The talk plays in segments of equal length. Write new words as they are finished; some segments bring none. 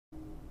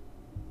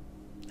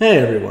Hey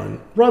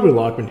everyone, Robbie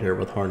Lockman here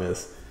with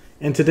Harness,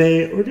 and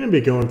today we're going to be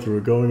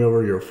going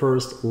over your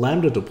first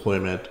Lambda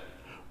deployment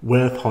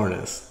with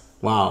Harness.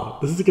 Wow,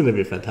 this is going to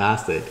be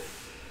fantastic.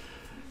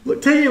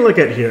 Look, taking a look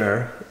at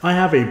here, I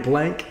have a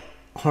blank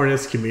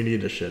Harness Community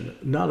Edition,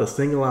 not a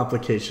single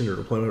application or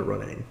deployment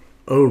running.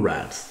 Oh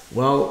rats.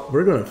 Well,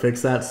 we're going to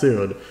fix that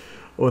soon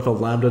with a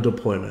Lambda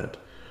deployment.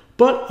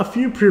 But a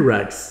few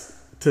prereqs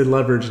to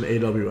leverage in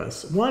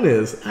AWS. One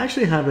is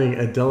actually having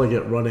a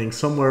delegate running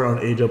somewhere on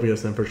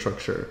AWS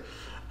infrastructure.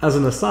 As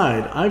an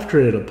aside, I've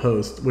created a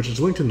post, which is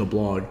linked in the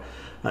blog,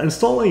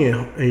 installing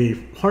a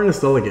Harness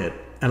delegate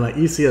and an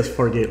ECS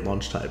Fargate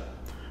launch type.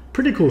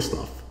 Pretty cool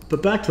stuff,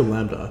 but back to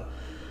Lambda.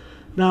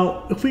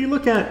 Now, if we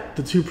look at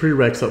the two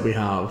prereqs that we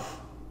have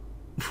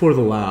for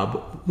the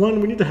lab, one,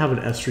 we need to have an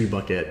S3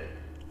 bucket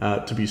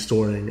to be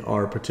storing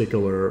our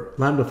particular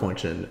Lambda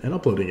function and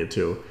uploading it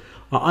to.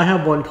 I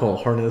have one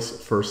called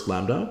Harness First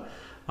Lambda.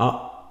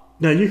 Now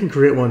you can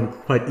create one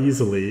quite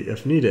easily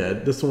if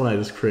needed. This one I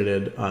just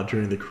created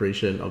during the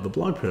creation of the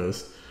blog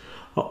post.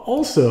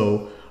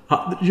 Also,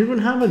 you're going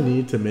to have a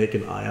need to make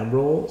an IAM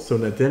role, so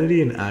an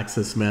identity and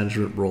access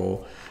management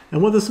role.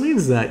 And what this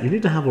means is that you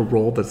need to have a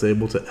role that's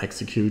able to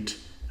execute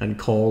and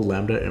call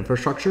Lambda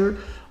infrastructure.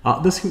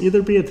 This can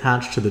either be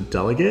attached to the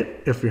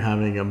delegate if you're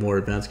having a more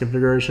advanced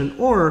configuration,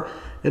 or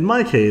in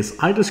my case,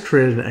 I just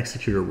created an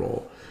executor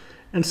role.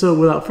 And so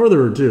without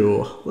further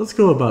ado, let's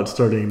go about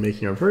starting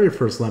making our very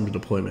first Lambda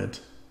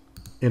deployment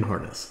in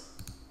Harness.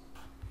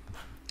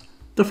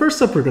 The first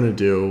step we're going to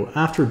do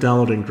after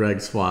downloading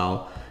Greg's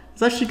file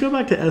is actually go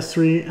back to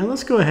S3 and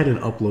let's go ahead and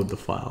upload the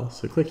file.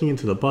 So clicking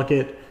into the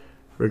bucket,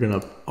 we're going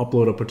to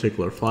upload a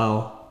particular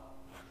file,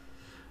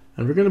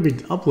 and we're going to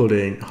be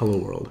uploading Hello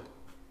World.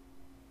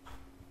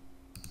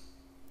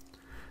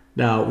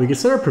 Now we can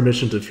set our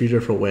permissions a few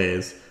different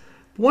ways,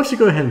 but once you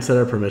go ahead and set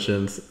our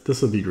permissions,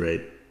 this will be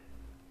great.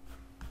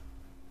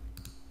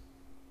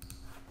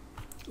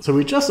 So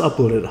we just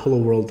uploaded hello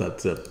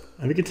world.zip,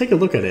 and we can take a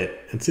look at it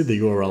and see the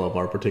URL of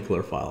our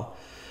particular file.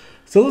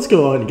 So let's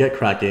go on and get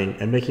cracking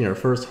and making our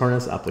first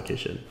Harness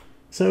application.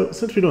 So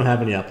since we don't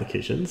have any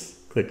applications,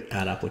 click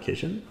Add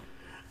Application.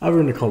 We're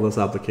going to call this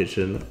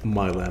application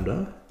My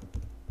Lambda,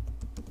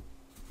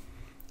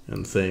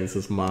 and saying this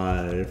is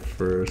my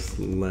first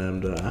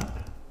Lambda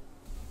app.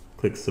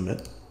 Click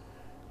Submit.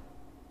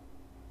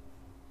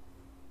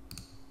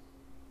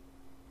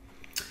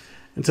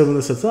 And so when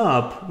this sets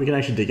up, we can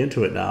actually dig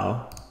into it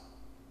now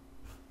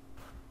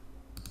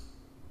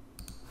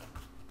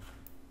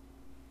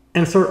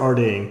and start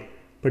RDing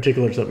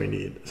particulars that we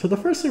need. So the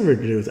first thing we're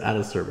going to do is add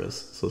a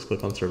service. So let's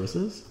click on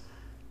Services.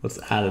 Let's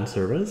add in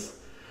service.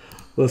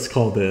 Let's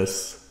call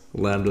this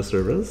Lambda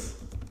Service.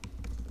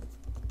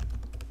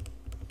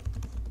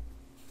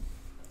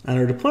 And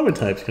our deployment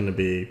type is going to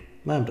be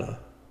Lambda.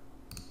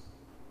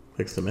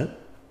 Click Submit.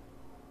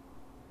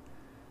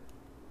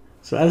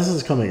 So as this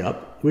is coming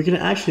up, we can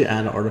actually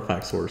add an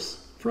artifact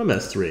source from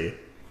S3.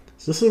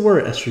 So this is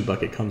where S3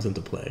 bucket comes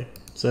into play.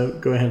 So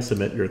go ahead and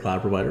submit your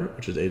cloud provider,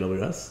 which is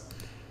AWS.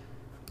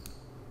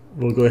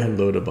 We'll go ahead and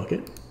load a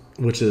bucket,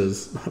 which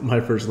is my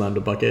first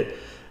Lambda bucket.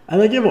 And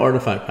then give an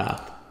artifact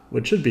path,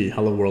 which should be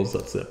hello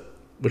world.zip,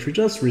 which we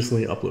just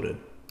recently uploaded.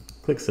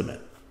 Click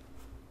Submit.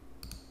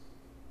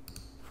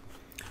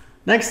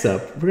 Next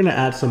up, we're going to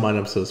add some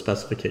items to the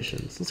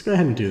specifications. Let's go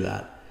ahead and do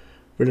that.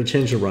 We're going to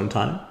change the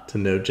runtime to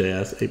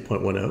Node.js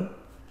 8.10.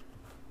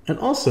 And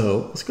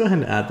also, let's go ahead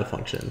and add the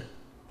function.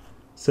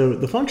 So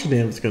the function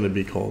name is going to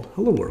be called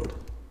Hello World.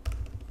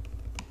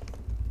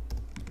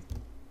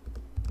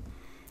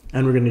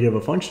 And we're going to give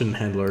a function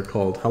handler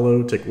called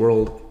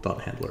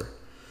hello-world.handler.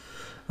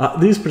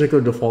 These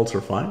particular defaults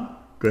are fine.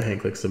 Go ahead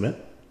and click Submit.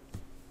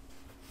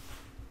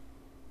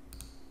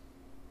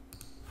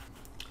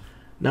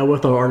 Now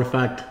with our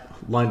artifact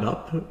lined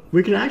up,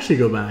 we can actually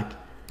go back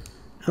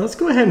and let's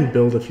go ahead and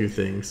build a few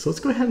things. So let's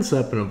go ahead and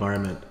set up an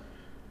environment.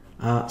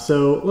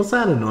 So let's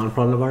add a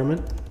non-prod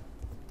environment.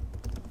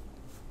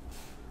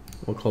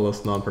 We'll call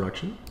this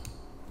non-production.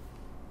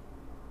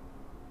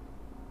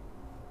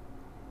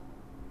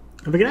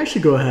 And we can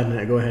actually go ahead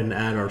and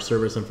add our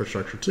service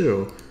infrastructure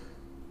too.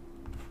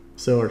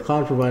 So our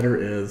cloud provider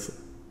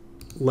is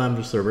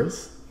Lambda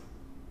Service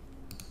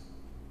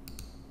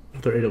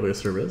with our AWS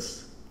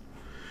service.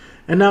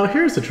 And now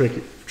here's the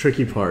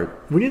tricky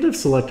part. We need to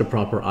select a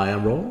proper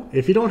IAM role.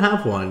 If you don't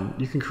have one,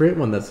 you can create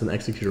one that's an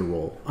executor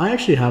role. I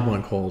actually have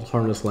one called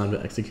Harness Lambda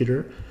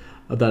Executor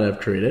that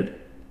I've created.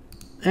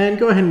 And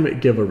go ahead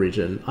and give a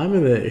region. I'm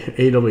in the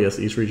AWS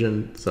East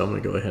region, so I'm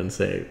going to go ahead and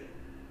say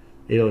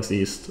AWS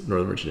East,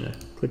 Northern Virginia.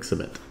 Click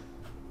Submit.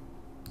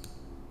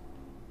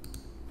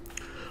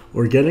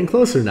 We're getting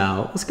closer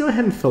now. Let's go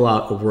ahead and fill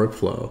out a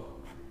workflow.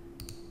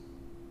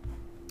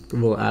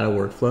 We'll add a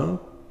workflow.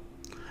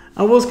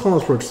 And we'll just call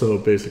this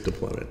workflow basic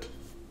deployment.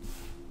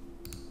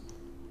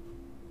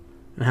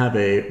 And have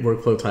a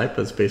workflow type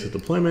as basic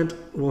deployment.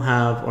 We'll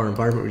have our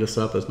environment we just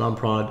set up as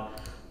non-prod.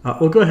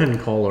 We'll go ahead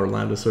and call our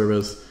Lambda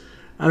service.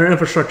 And our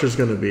infrastructure is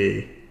going to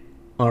be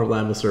our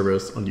Lambda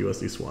service on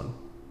US East 1.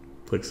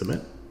 Click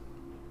Submit.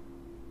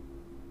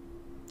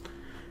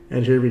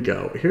 And here we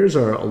go. Here's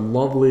our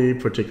lovely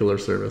particular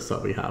service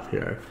that we have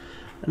here.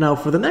 Now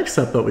for the next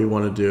step that we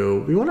want to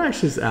do, we want to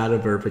actually just add a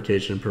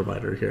verification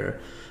provider here.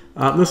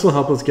 This will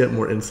help us get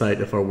more insight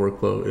if our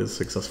workflow is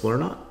successful or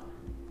not.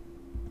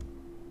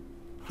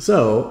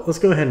 So let's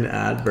go ahead and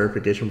add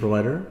verification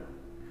provider,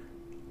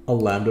 a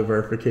Lambda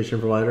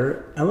verification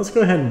provider, and let's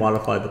go ahead and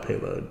modify the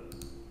payload.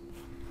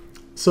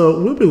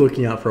 So we'll be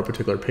looking out for a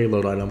particular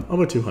payload item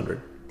of a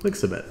 200. Click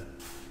submit.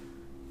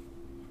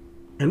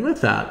 And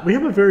with that, we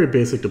have a very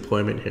basic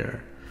deployment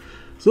here.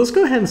 So let's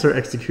go ahead and start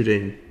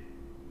executing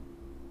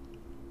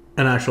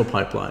an actual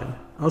pipeline.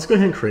 Let's go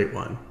ahead and create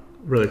one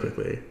really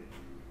quickly.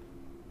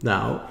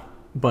 Now,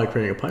 by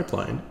creating a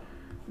pipeline,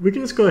 we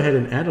can just go ahead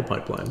and add a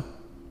pipeline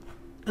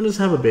and just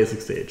have a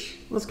basic stage.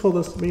 Let's call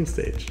this main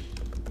stage.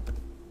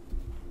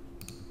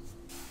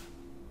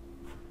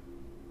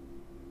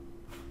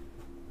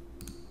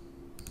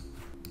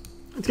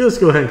 Let's just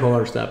go ahead and call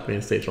our step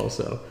main stage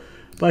also.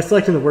 By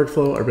selecting the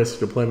workflow, our basic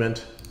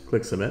deployment,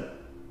 click submit.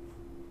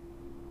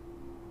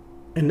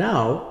 And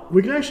now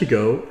we can actually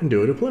go and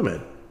do a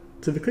deployment.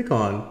 So if we click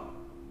on,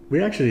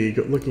 we actually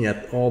go looking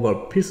at all the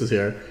pieces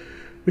here.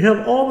 We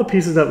have all the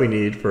pieces that we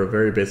need for a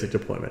very basic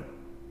deployment.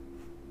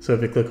 So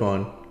if we click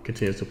on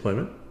continuous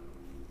deployment,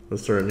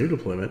 let's start a new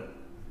deployment.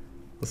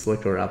 Let's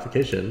select our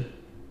application,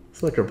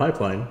 select our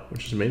pipeline,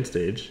 which is main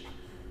stage,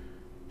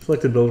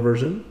 select the build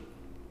version,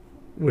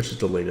 which is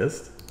the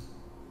latest,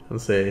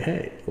 and say,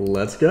 hey,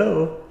 let's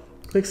go.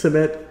 Click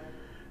submit,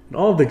 and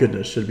all of the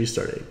goodness should be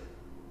starting.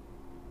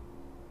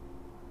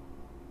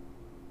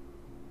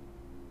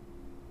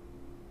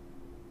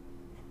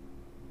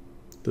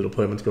 The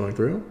deployment's going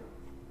through.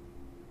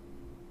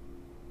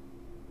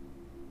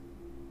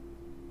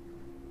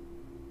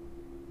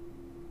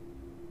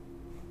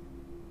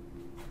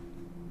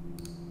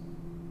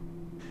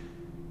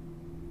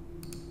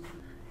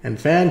 And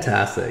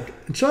fantastic.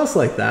 Just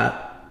like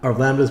that, our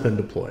Lambda has been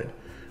deployed.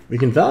 We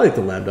can validate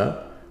the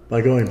Lambda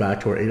by going back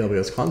to our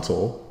AWS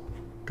console,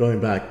 going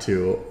back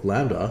to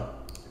Lambda,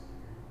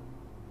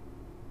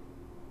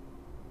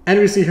 and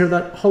we see here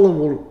that hello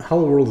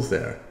world is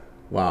there.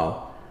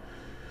 Wow.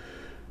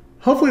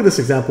 Hopefully this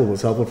example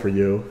was helpful for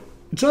you.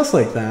 Just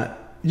like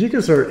that, you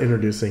can start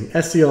introducing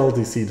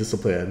SDLC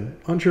discipline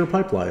onto your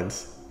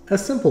pipelines,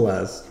 as simple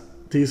as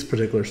these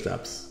particular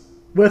steps.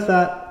 With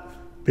that,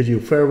 bid you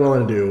farewell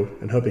and adieu,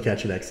 and hope to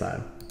catch you next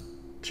time.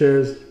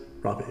 Cheers,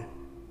 Rafi.